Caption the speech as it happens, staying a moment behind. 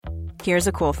Here's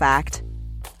a cool fact.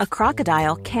 A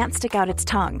crocodile can't stick out its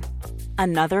tongue.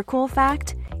 Another cool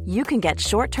fact, you can get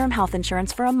short-term health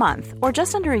insurance for a month or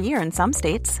just under a year in some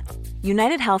states.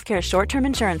 United Healthcare short-term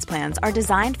insurance plans are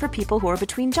designed for people who are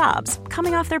between jobs,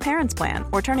 coming off their parents' plan,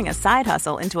 or turning a side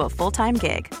hustle into a full-time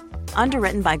gig.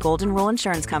 Underwritten by Golden Rule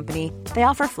Insurance Company, they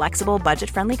offer flexible,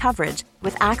 budget-friendly coverage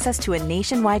with access to a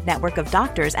nationwide network of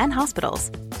doctors and hospitals.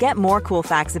 Get more cool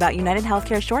facts about United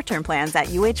Healthcare short-term plans at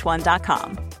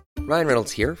uh1.com. Ryan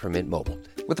Reynolds here from Mint Mobile.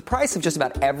 With the price of just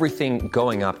about everything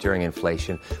going up during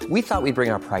inflation, we thought we'd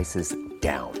bring our prices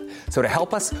down. So to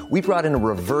help us, we brought in a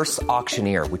reverse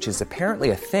auctioneer, which is apparently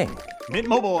a thing. Mint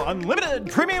Mobile Unlimited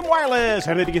Premium Wireless.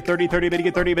 How to get 30, 30, bit to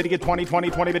get 30, bit to get 20,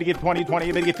 20, 20, bit to get 20,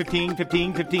 20, bit to get 15,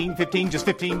 15, 15, 15, just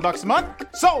 $15 a month?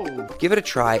 Sold! Give it a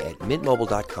try at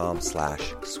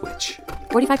mintmobile.com/switch.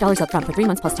 $45 up front for 3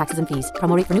 months plus taxes and fees.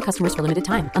 Promo rate for new customers for limited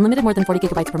time. Unlimited more than 40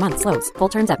 gigabytes per month. Slows full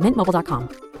terms at mintmobile.com.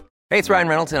 Hey, it's Ryan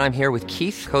Reynolds, and I'm here with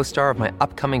Keith, co-star of my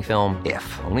upcoming film,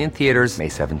 If, only in theaters May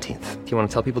 17th. Do you want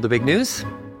to tell people the big news?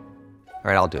 All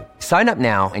right, I'll do it. Sign up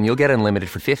now and you'll get unlimited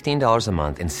for $15 a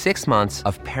month and 6 months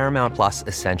of Paramount Plus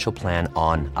Essential Plan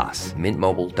on us.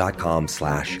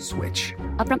 mintmobile.com/switch.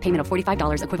 Upfront payment of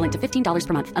 $45 equivalent to $15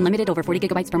 per month. Unlimited over 40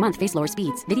 gigabytes per month. Face lower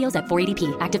speeds. Videos at 480p.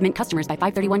 Active Mint customers by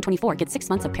 531.24 get 6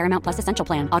 months of Paramount Plus Essential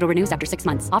Plan. Auto renews after 6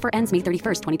 months. Offer ends May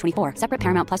 31st, 2024. Separate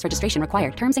Paramount Plus registration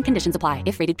required. Terms and conditions apply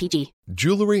if rated PG.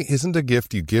 Jewelry isn't a gift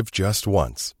you give just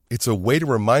once. It's a way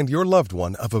to remind your loved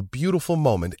one of a beautiful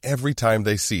moment every time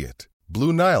they see it.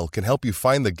 Blue Nile can help you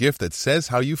find the gift that says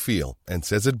how you feel and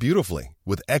says it beautifully,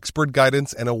 with expert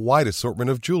guidance and a wide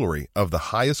assortment of jewelry of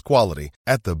the highest quality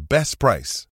at the best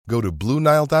price. Go to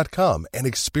BlueNile.com and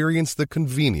experience the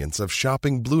convenience of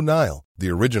shopping Blue Nile,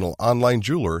 the original online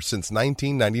jeweler since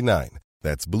 1999.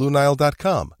 That's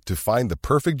BlueNile.com to find the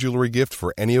perfect jewelry gift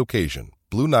for any occasion.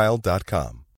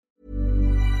 BlueNile.com.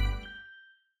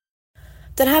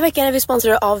 Den här veckan är vi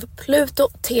sponsrade av Pluto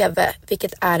TV,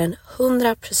 vilket är en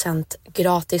 100%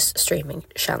 gratis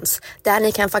streamingtjänst. Där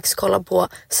ni kan faktiskt kolla på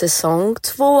säsong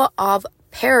 2 av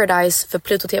Paradise, för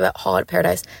Pluto TV har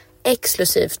Paradise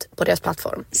exklusivt på deras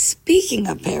plattform.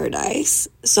 Speaking of Paradise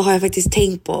så har jag faktiskt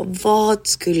tänkt på vad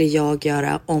skulle jag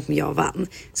göra om jag vann?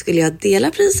 Skulle jag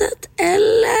dela priset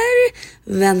eller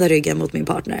vända ryggen mot min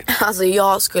partner? Alltså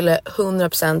jag skulle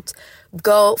 100%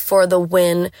 go for the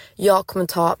win. Jag kommer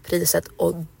ta priset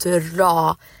och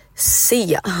dra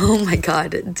Sia. Oh my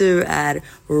god, du är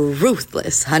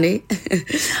ruthless, honey.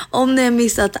 Om ni har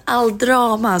missat all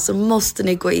drama så måste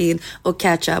ni gå in och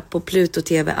catch up på Pluto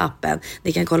TV-appen.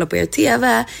 Ni kan kolla på er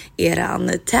TV,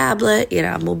 eran tablet,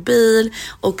 eran mobil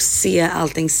och se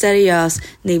allting seriöst.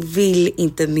 Ni vill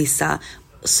inte missa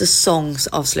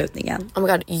säsongsavslutningen. Oh my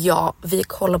god, ja, vi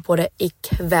kollar på det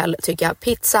ikväll tycker jag.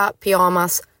 Pizza,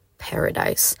 pyjamas,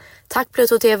 Paradise. Tack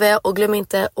Pluto TV och glöm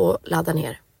inte att ladda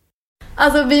ner.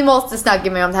 Alltså vi måste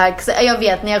snacka mer om det här. Jag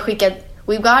vet när jag skickat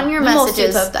we've gotten your messages. Vi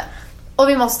måste ta upp det. Och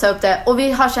vi måste ta upp det. Och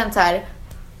vi har känt så här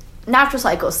natural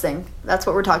cycles thing. That's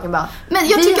what we're talking about. Men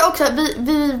jag tycker också att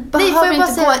vi behöver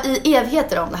inte gå i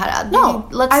evigheter om det här. No,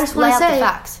 let's I just lay want out to the say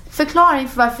facts. Förklaring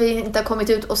för varför vi inte har kommit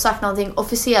ut och sagt någonting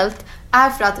officiellt är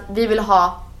för att vi vill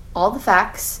ha all the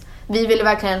facts. Vi ville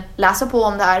verkligen läsa på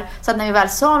om det här så att när vi väl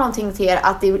sa någonting till er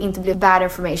att det inte blev bad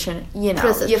information, you know,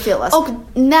 precis. You feel us. Och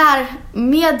när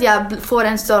media får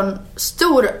en sån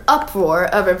stor uproar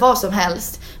över vad som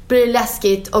helst blir det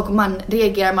läskigt och man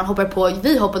reagerar, man hoppar på,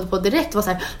 vi hoppade på direkt och var så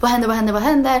här, vad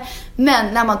händer?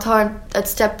 Men när man tar ett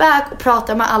step back och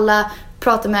pratar med alla,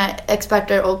 pratar med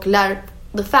experter och lär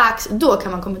the facts, då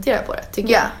kan man kommentera på det,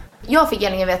 tycker jag. Jag fick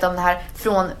egentligen veta om det här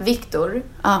från Viktor,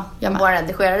 vår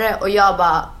redigerare, och jag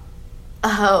bara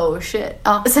oh shit.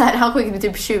 Så här, han skickade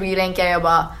typ 20 länkar och jag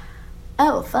bara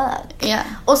oh fuck. Yeah.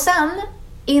 Och sen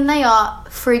innan jag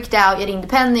freaked out, jag ringde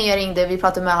Penny, vi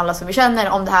pratade med alla som vi känner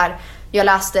om det här. Jag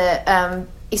läste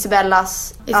Isabella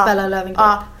Löwengrip.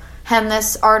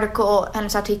 Hennes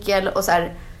artikel och så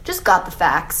här, just got the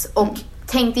facts och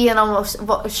tänkte igenom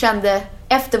och kände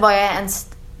efter vad jag ens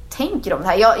tänker om det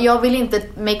här. Jag vill inte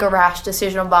make a rash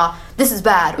decision om bara this is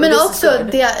bad. Men också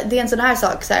det är en sån här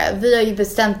sak så här, vi har ju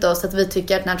bestämt oss att vi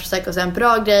tycker att natural cycles är en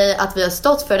bra grej, att vi har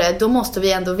stått för det. Då måste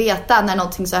vi ändå veta när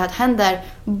någonting så här händer,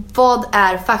 vad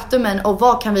är faktumen och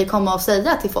vad kan vi komma och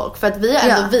säga till folk, för att vi har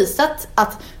ändå visat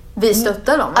att vi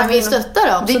stöttar dem. Att vi stöttar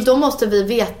dem. Så då måste vi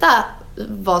veta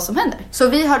vad som händer. Så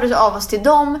vi hörde av oss till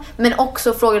dem, men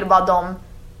också frågade bara dem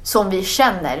som vi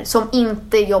känner, som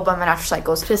inte jobbar med natural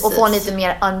cycles. Precis. Och få en lite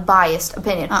mer unbiased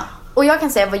opinion. Och jag kan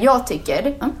säga vad jag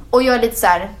tycker. Och jag är lite så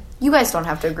här, You guys don't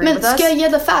have to agree Men with us. ska jag ge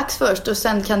the facts först och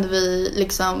sen kan vi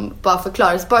liksom bara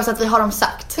förklara, bara så att vi har dem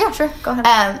sagt. Yeah, sure. Go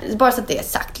ahead. Bara så att det är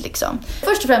sagt liksom.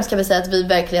 Först och främst kan vi säga att vi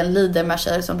verkligen lider med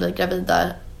tjejer som blir gravida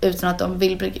utan att de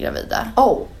vill bli gravida.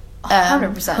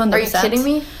 100%. Are you kidding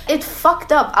me? It's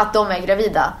fucked up att de är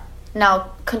gravida. Now,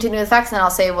 continue the facts and I'll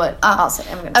say what I'm gonna say.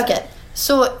 Okej,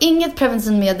 så inget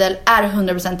preventivmedel är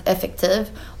 100% effektiv.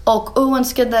 Och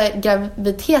oönskade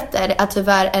graviditeter är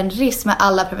tyvärr en risk med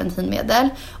alla preventivmedel.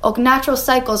 Och Natural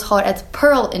Cycles har ett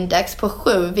Pearl Index på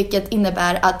 7, vilket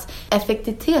innebär att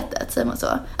effektiviteten, säger man så?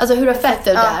 Alltså hur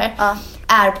effektiv det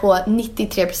är på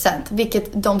 93%,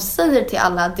 vilket de säger till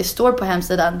alla, det står på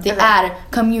hemsidan, det är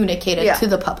communicated to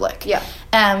the public.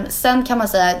 Sen kan man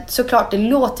säga, såklart det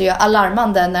låter ju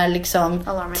alarmande när liksom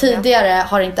tidigare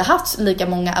har inte haft lika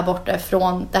många aborter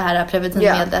från det här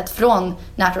preventivmedlet från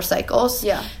Natural Cycles.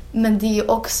 Men det är ju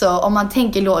också, om man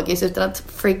tänker logiskt utan att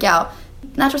freak out,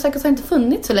 Natural Cycles har inte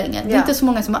funnits så länge. Det är inte så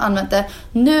många som har använt det.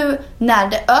 Nu när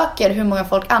det ökar hur många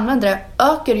folk använder det,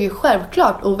 ökar det ju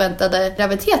självklart oväntade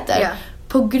graviditeter.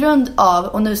 På grund av,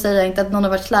 och nu säger jag inte att någon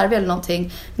har varit slarvig eller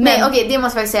någonting. Men okej, det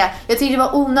måste jag faktiskt säga. Jag tycker det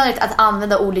var onödigt att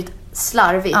använda ordet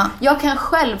slarvig. Jag kan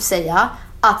själv säga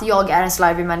att jag är en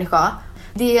slarvig människa.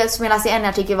 Det som jag läste i en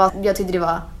artikel var, jag tyckte det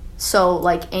var so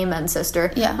like amen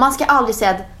sister. Man ska aldrig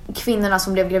säga att kvinnorna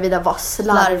som blev gravida var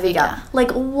slarviga.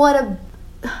 Like what a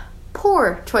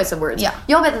poor choice of words.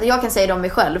 Jag vet att jag kan säga det om mig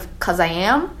själv, 'cause I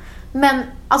am. Men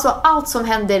alltså allt som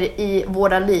händer i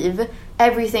våra liv,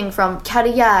 everything from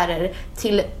karriärer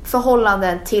till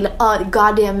förhållanden till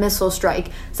goddamn missile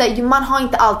strike. Så man har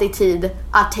inte alltid tid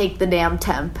att take the damn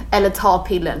temp eller ta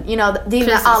pillen. You know, det är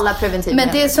med alla preventivmedel.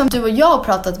 Men det som du och jag har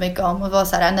pratat mycket om var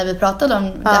så här, när vi pratade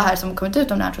om det här som kommit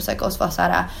ut om Natural Cycles, var så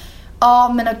här,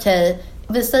 men okej,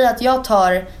 vi säger att jag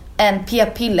tar en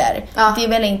p-piller. Det är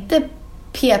väl inte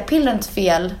p-pillerns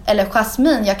fel eller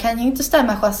jasmin. Jag kan ju inte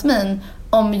stämma jasmin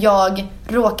om jag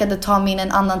råkade ta min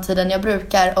en annan tid än jag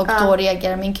brukar och då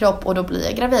reagerar min kropp och då blir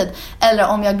jag gravid. Eller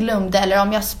om jag glömde, eller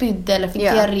om jag spydde eller fick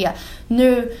diarré.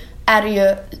 Nu är det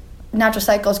ju, Natural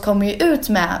Cycles kommer ju ut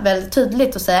med väldigt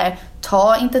tydligt och säger,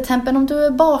 ta inte tempen om du är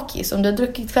bakis, om du har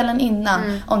druckit kvällen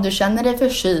innan, om du känner dig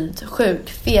förkyld, sjuk,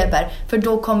 feber, för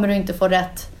då kommer du inte få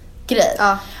rätt grej.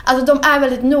 Alltså de är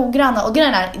väldigt noggranna, och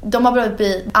grejen är, de har behövt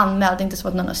bli anmälda, inte som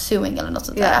att någon är suing eller något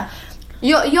sånt där.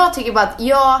 Jag tycker bara att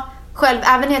jag själv,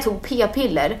 även när jag tog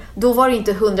p-piller, då var det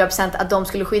inte 100% att de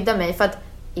skulle skydda mig, för att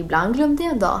ibland glömde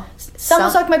jag en dag. Samma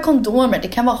sak med kondomer, det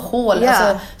kan vara hål.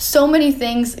 Alltså, so many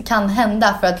things kan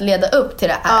hända för att leda upp till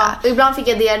det här. Ibland fick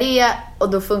jag diarré och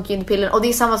då funkar ju inte pillen. Och det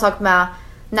är samma sak med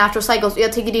Natural Cycles.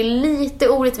 Jag tycker det är lite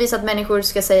orättvist att människor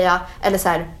ska säga, eller så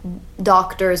här,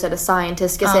 doctors eller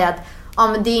scientists ska säga att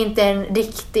men det är inte en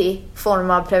riktig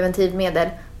form av preventivmedel.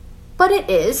 But it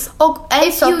is. Och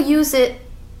if you use it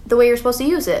the way you're supposed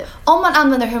to use it. Om man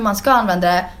använder hur man ska använda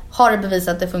det, har det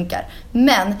bevisat att det funkar.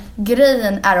 Men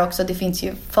grejen är också, det finns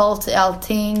ju fault i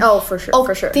allting. For sure, och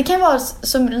for sure. Det kan vara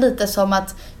lite som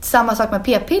att, samma sak med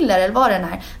p-piller eller vad den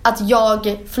är. Att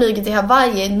jag flyger till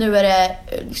Hawaii, nu är det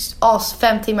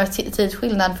 5 timmars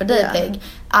tidsskillnad för dig.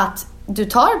 Att du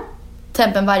tar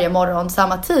tempen varje morgon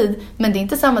samma tid, men det är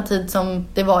inte samma tid som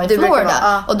det var i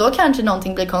Florida. Och då kanske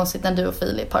någonting blir konstigt när du och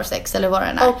Filip har sex eller vad det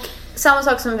är. Och samma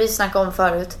sak som vi snackade om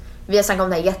förut, vi har snackat om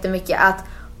det här jättemycket, att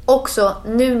också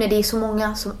nu när det är så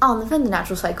många som använder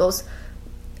Natural Cycles,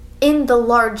 in the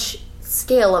large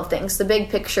scale of things, the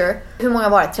big picture, hur många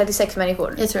var det? 36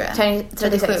 människor? Jag tror det.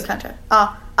 37 kanske.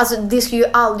 Alltså det ska ju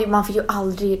aldrig, man får ju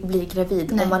aldrig bli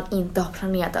gravid om man inte har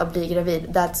planerat att bli gravid.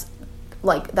 That's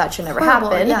like, that should never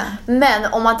happen.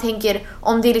 Men om man tänker,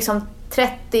 om det är liksom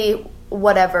 30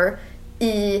 whatever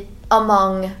i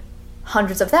among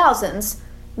hundreds of thousands,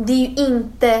 det är ju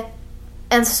inte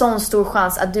en sån stor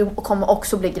chans att du kommer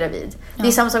också bli gravid. Det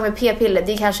är samma sak med p-piller.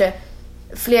 Det är kanske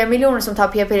fler miljoner som tar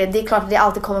p-piller. Det är klart att det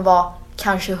alltid kommer vara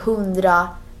kanske 100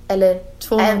 eller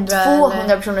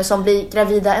 200 personer som blir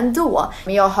gravida ändå.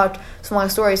 Men jag har hört så många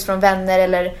stories från vänner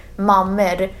eller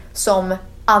mammor som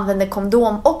använder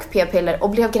kondom och p-piller och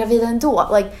blev gravida ändå.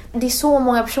 Like, det är så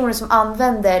många personer som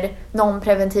använder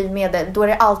non-preventivmedel. Då är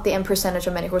det alltid en percentage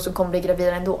av människor som kommer bli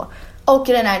gravida ändå. Och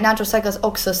den här Natural Cycles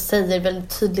också säger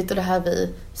väldigt tydligt, och det har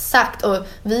vi sagt, och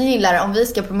vi gillar, om vi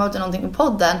ska promota någonting i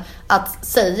podden, att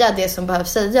säga det som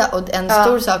behövs säga. Och en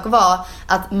stor sak var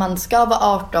att man ska vara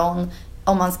 18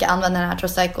 om man ska använda Natural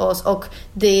Cycles, och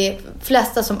de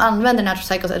flesta som använder Natural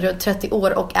Cycles är runt 30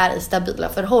 år och är i stabila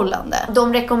förhållanden.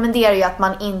 De rekommenderar ju att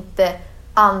man inte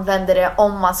använder det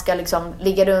om man ska liksom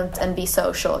ligga runt and be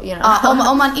social, you know?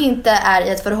 Om man inte är i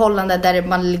ett förhållande där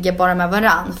man ligger bara med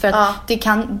varann. För att det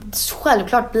kan,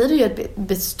 självklart blir det ju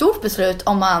ett stort beslut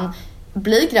om man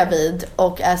blir gravid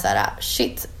och är så här: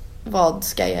 shit, vad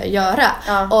ska jag göra?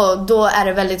 Och då är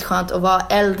det väldigt skönt att vara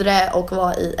äldre och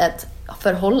vara i ett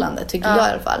förhållande, tycker jag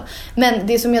i alla fall. Men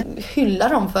det som jag hyllar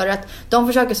dem för att de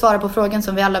försöker svara på frågan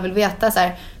som vi alla vill veta, så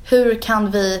här: hur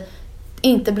kan vi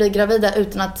inte bli gravida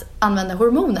utan att använda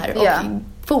hormoner? Och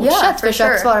fortsätt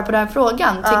försöka svara på den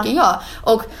frågan, tycker jag.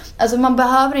 Och alltså, man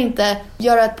behöver inte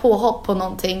göra ett påhopp på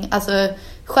någonting. Alltså,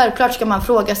 självklart ska man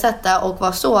frågasätta och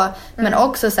vara så, men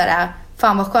också så här: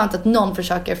 fan vad skönt att någon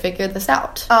försöker figure this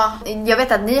out. Ja, jag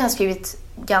vet att ni har skrivit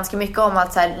ganska mycket om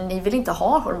att så här, ni vill inte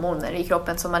ha hormoner i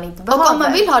kroppen som man inte behöver. Och om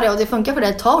man vill ha det och det funkar för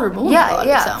dig, ta hormoner då,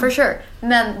 liksom. For sure.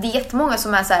 Men det är jättemånga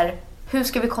som är så här: hur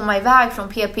ska vi komma iväg från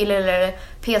p-piller eller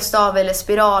p-stav eller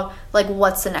spiral? Like,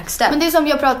 what's the next step? Men det är som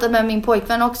jag pratade med min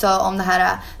pojkvän också om det här.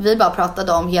 Vi bara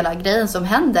pratade om hela grejen som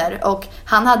händer. Och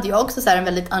han hade ju också så här en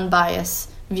väldigt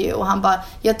unbiased view. Och han bara,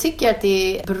 jag tycker att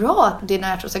det är bra att det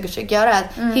Natural Cycle försöker göra.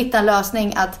 Att hitta en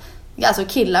lösning att alltså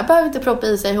killar behöver inte proppa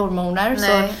i sig hormoner.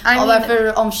 Så, och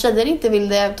varför, om tjejer inte vill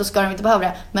det, då ska de inte behöva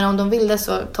det. Men om de vill det,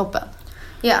 så toppen.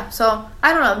 Ja, så I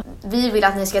don't know. Vi vill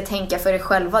att ni ska tänka för er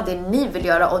själva det ni vill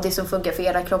göra och det som funkar för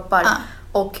era kroppar.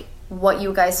 Och what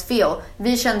you guys feel.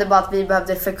 Vi kände bara att vi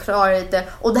behövde förklara lite.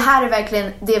 Och det här är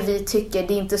verkligen det vi tycker.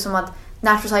 Det är inte som att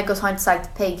Natural Cycles har inte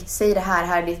sagt: Peg, säg det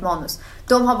här är ditt manus.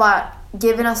 De har bara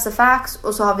given us the facts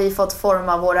och så har vi fått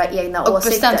forma våra egna åsikter. Och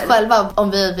bestämt själva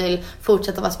om vi vill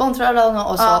fortsätta vara sponsrade av någon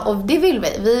och så. Och det vill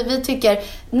vi. Vi tycker,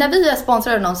 när vi är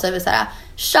sponsrade av någon, säger vi så här: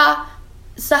 tja,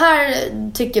 så här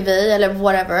tycker vi, eller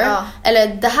whatever. Eller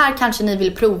det här kanske ni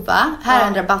vill prova. Här är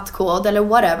en rabattkod eller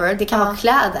whatever. Det kan vara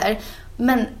kläder.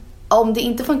 Men om det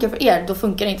inte funkar för er, då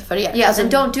funkar det inte för er. Alltså,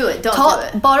 don't do it.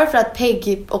 Bara för att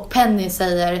Peg och Penny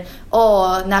säger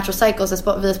Natural Cycles,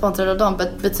 vi är sponsrade av dem,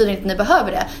 betyder inte att ni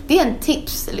behöver det. Det är en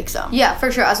tips liksom. Ja,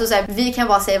 for sure. Alltså, så här, vi kan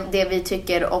bara säga det vi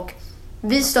tycker och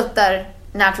vi stöttar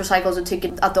Natural Cycles och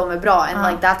tycker att de är bra.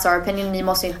 And like, that's our opinion. Ni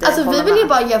måste inte. Alltså, vi vill ju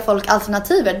bara ge folk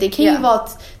alternativer. Det kan ju vara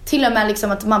till och med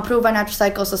liksom att man provar Natural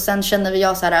Cycles och sen känner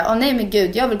jag så här: nej men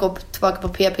gud, jag vill gå tillbaka på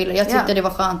p-piller. Jag tyckte det var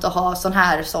skönt att ha sån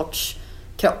här sorts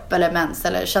kropp eller mens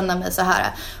eller känna mig så här.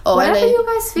 Whatever you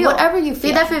guys feel. Whatever you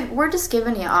feel. Det är därför we're just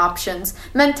giving you options.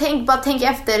 Men tänk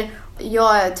efter.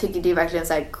 Jag tycker det är verkligen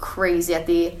så här crazy att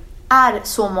det är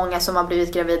så många som har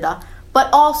blivit gravida. But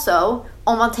also,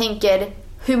 om man tänker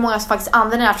hur många som faktiskt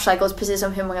använder Natural Cycles, precis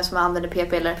som hur många som använder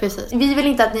p-piller. Precis. Vi vill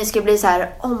inte att ni ska bli så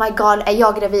här: oh my god, är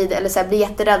jag gravid? Eller så här, bli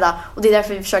jätterädda. Och det är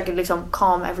därför vi försöker liksom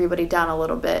calm everybody down a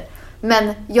little bit.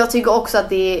 Men jag tycker också att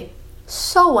det är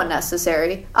so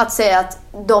unnecessary att säga att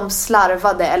de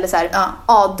slarvade eller så här,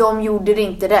 de gjorde det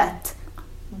inte rätt.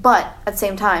 But at the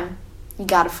same time, you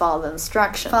gotta follow the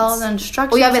instructions. Follow the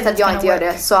instructions. Och jag vet att jag inte gör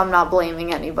det, so I'm not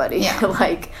blaming anybody.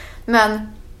 Like, men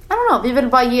I don't know, vi vill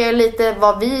bara ge lite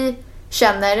vad vi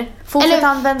känner. Fortsätt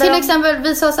använda till exempel,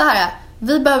 vi sa så här: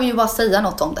 vi behöver ju bara säga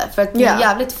något om det. För att det är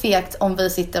jävligt fegt om vi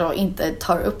sitter och inte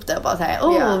tar upp det och bara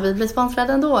säger vi blir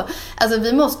sponsrade ändå. Alltså,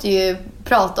 vi måste ju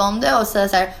prata om det och säga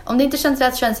så här: om det inte känns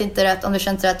rätt, känns inte rätt. Om det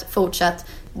känns rätt, fortsätt.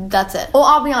 That's it. Och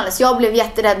I'll be honest, jag blev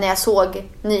jätterädd när jag såg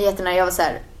nyheterna. Jag var så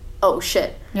här: oh shit.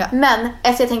 Men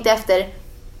efter jag tänkte efter,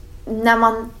 när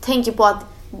man tänker på att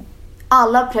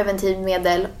alla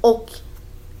preventivmedel och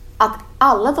att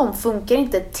alla de funkar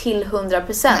inte till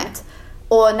 100%.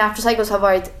 Och Natural Cycles har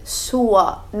varit så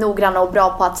noggranna och bra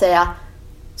på att säga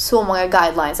så många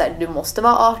guidelines här. Du måste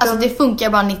vara 18. Alltså, det funkar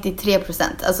bara 93%.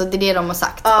 Alltså, det är det de har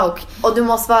sagt. Och du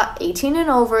måste vara 18 and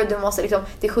over. Du måste liksom,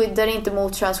 det skyddar inte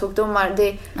mot könssjukdomar. Det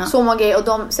är så många grejer. Och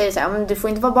de säger så här: men du får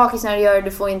inte vara bakis när du gör det.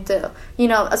 Du får inte, you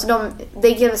know, alltså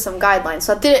they give us some guidelines.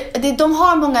 Så att de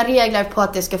har många regler på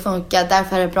att det ska funka.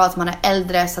 Därför är det bra att man är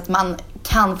äldre så att man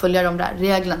kan följa de där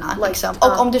reglerna. Liksom.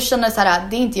 Och om du känner så här: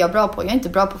 det är inte jag bra på. Jag är inte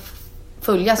bra på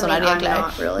följa sådana regler.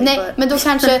 Really, nej, men då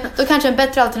kanske en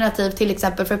bättre alternativ till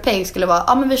exempel för Peg skulle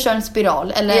vara: men vi kör en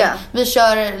spiral eller vi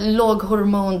kör låg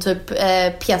hormon typ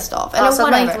p-stav eller så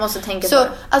att man inte måste tänka så,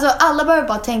 alltså, alla behöver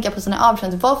bara tänka på sina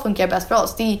options. Vad funkar bäst för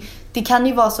oss? Det kan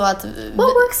ju vara så att what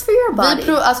works for your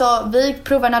body? Vi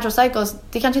provar Natural Cycles.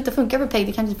 Det kanske inte funkar för Peg,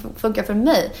 det kanske inte funkar för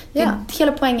mig. Det är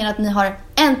hela poängen att ni har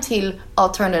en till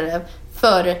alternative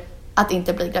för att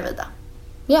inte bli gravida.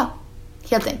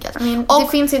 Helt enkelt. Det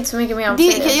finnt inte så mycket mer om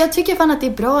det. Jag tycker fan att det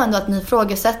är bra ändå att ni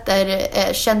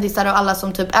frågasätter kändisar och alla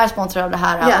som typ är sponsrade av det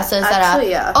här och säger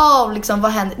såhär, liksom,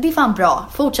 vad händer? Det är fan bra,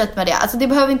 fortsätt med det. Alltså, det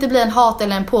behöver inte bli en hat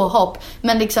eller en påhopp,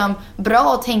 men liksom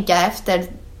bra att tänka efter.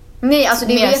 Nej, alltså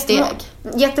det är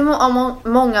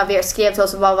jättemånga av er skrev till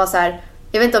oss och bara var så här: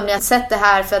 Jag vet inte om ni har sett det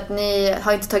här för att ni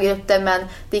har inte tagit upp det, men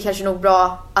det är kanske nog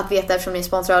bra att veta eftersom ni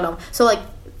sponsrar dem. So like,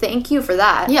 thank you for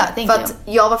that. Yeah, thank för you. att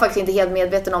jag var faktiskt inte helt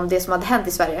medveten om det som hade hänt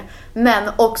i Sverige. Men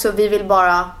också vi vill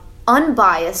bara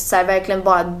unbiased, så här, verkligen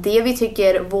bara det vi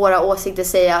tycker, våra åsikter,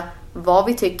 säga vad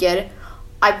vi tycker.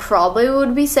 I probably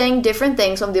would be saying different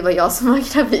things om det var jag som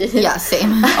var gravid. Yeah,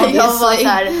 same. Jag var så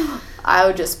här, I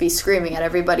would just be screaming at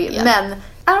everybody. Yeah. Men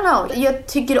I don't know, jag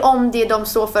tycker om det de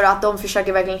står för, att de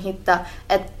försöker verkligen hitta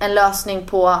en lösning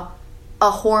på a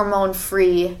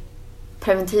hormone-free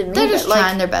preventivmedel. They're just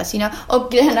trying their best, you know.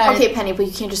 Och grejen är... Okay, Penny, but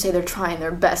you can't just say they're trying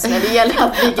their best. När det gäller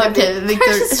att vi kan they're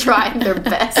just trying their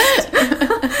best.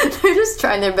 They're just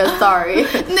trying their best, sorry.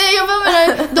 Nej, jag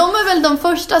menar, de är väl de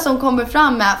första som kommer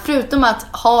fram med, förutom att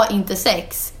ha inte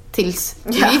sex tills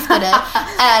du gifter dig,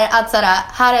 är att såhär,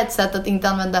 här är ett sätt att inte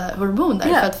använda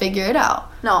hormoner för att figure it out.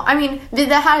 No, I mean,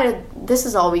 this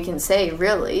is all we can say,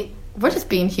 really. We're just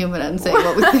being human and saying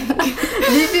what we think.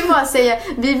 Vi vill bara säga,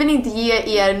 vi vill inte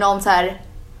ge er någon så här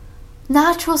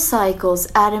natural cycles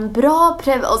är en bra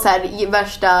och så här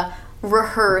värsta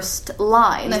rehearsed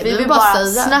line. Nej, vi vill bara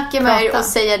snacka med er och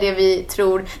säga det vi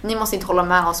tror. Ni måste inte hålla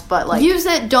med oss, but like,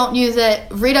 use it, don't use it,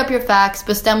 read up your facts,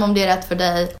 bestäm om det är rätt för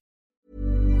dig.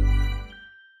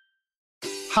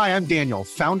 Hi, I'm Daniel,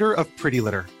 founder of Pretty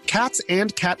Litter. Cats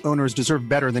and cat owners deserve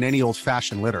better than any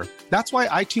old-fashioned litter. That's why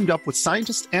I teamed up with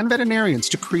scientists and veterinarians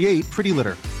to create Pretty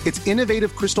Litter. Its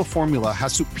innovative crystal formula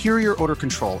has superior odor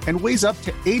control and weighs up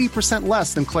to 80%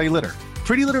 less than clay litter.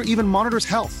 Pretty Litter even monitors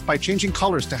health by changing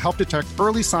colors to help detect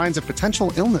early signs of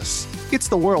potential illness. It's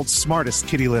the world's smartest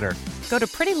kitty litter. Go to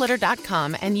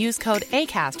prettylitter.com and use code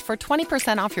ACAST for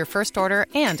 20% off your first order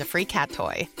and a free cat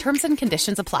toy. Terms and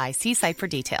conditions apply. See site for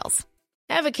details.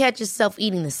 Ever catch yourself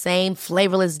eating the same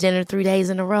flavorless dinner 3 days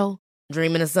in a row?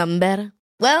 Dreaming of something better?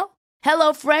 Well,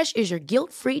 HelloFresh is your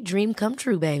guilt-free dream come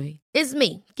true, baby. It's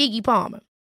me, Keke Palmer.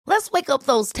 Let's wake up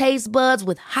those taste buds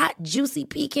with hot, juicy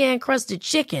pecan-crusted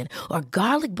chicken or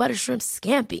garlic butter shrimp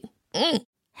scampi.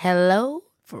 Hello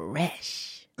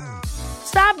Fresh.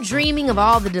 Stop dreaming of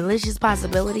all the delicious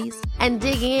possibilities and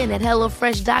dig in at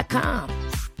HelloFresh.com.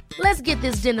 Let's get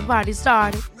this dinner party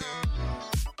started.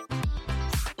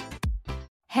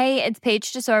 Hey, it's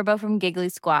Paige DeSorbo from Giggly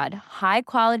Squad. High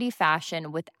quality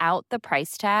fashion without the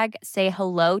price tag. Say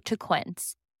hello to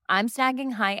Quince. I'm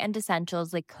snagging high-end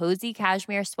essentials like cozy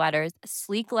cashmere sweaters,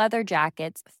 sleek leather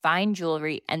jackets, fine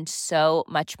jewelry, and so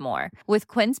much more. With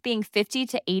Quince being 50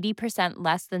 to 80%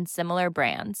 less than similar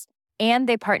brands. And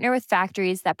they partner with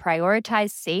factories that prioritize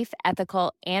safe,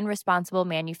 ethical, and responsible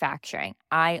manufacturing.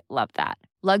 I love that.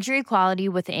 Luxury quality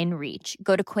within reach.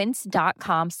 Go to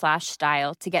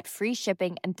quince.com/style to get free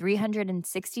shipping and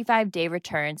 365-day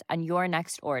returns on your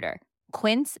next order.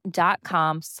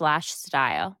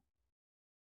 Quince.com/style.